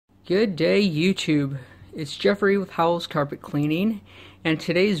Good day, YouTube. It's Jeffrey with Howells Carpet Cleaning, and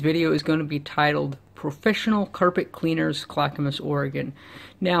today's video is going to be titled Professional Carpet Cleaners, Clackamas, Oregon.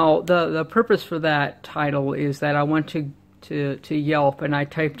 Now, the purpose for that title is that I went to Yelp and I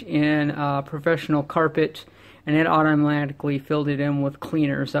typed in professional carpet, and it automatically filled it in with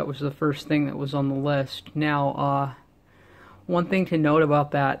cleaners. That was the first thing that was on the list. Now, one thing to note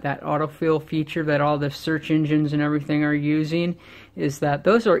about that autofill feature that all the search engines and everything are using is that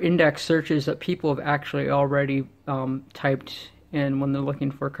those are index searches that people have actually already typed in when they're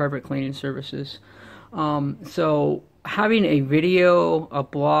looking for carpet cleaning services. So having a video, a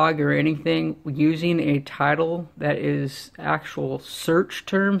blog, or anything using a title that is actual search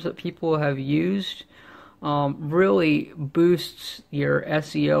terms that people have used really boosts your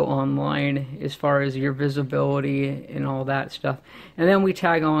SEO online as far as your visibility and all that stuff. And then we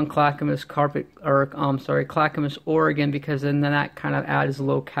tag on Clackamas Clackamas, Oregon, because then that kind of adds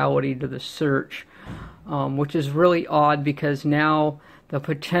locality to the search, which is really odd because now the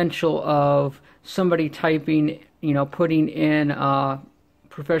potential of somebody typing, putting in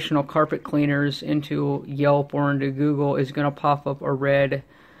professional carpet cleaners into Yelp or into Google is going to pop up a red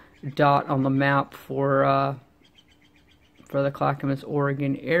dot on the map for the Clackamas,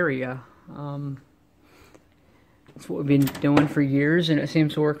 Oregon area. That's what we've been doing for years, and it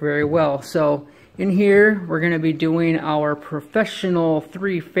seems to work very well. So in here, we're going to be doing our professional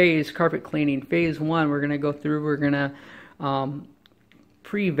three-phase carpet cleaning. Phase one, we're going to go through, we're going to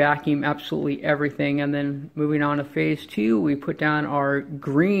pre-vacuum absolutely everything, and then moving on to phase two, we put down our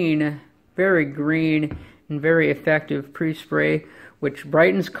green, very green and very effective pre-spray, which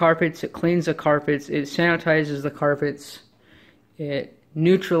brightens carpets, it cleans the carpets, it sanitizes the carpets, it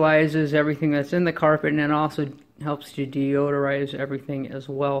neutralizes everything that's in the carpet, and it also helps to deodorize everything as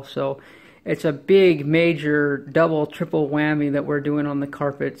well. So it's a big, major, double, triple whammy that we're doing on the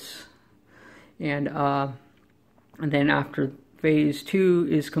carpets. And then after phase two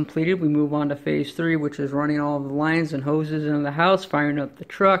is completed, we move on to phase three, which is running all of the lines and hoses into the house, firing up the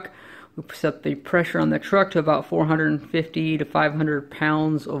truck. We set the pressure on the truck to about 450 to 500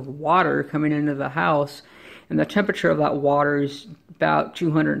 pounds of water coming into the house, and the temperature of that water is about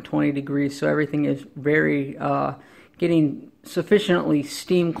 220 degrees, so everything is very getting sufficiently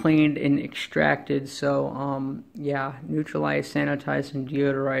steam cleaned and extracted. So yeah, neutralize, sanitize, and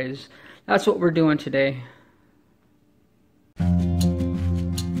deodorize. That's what we're doing today.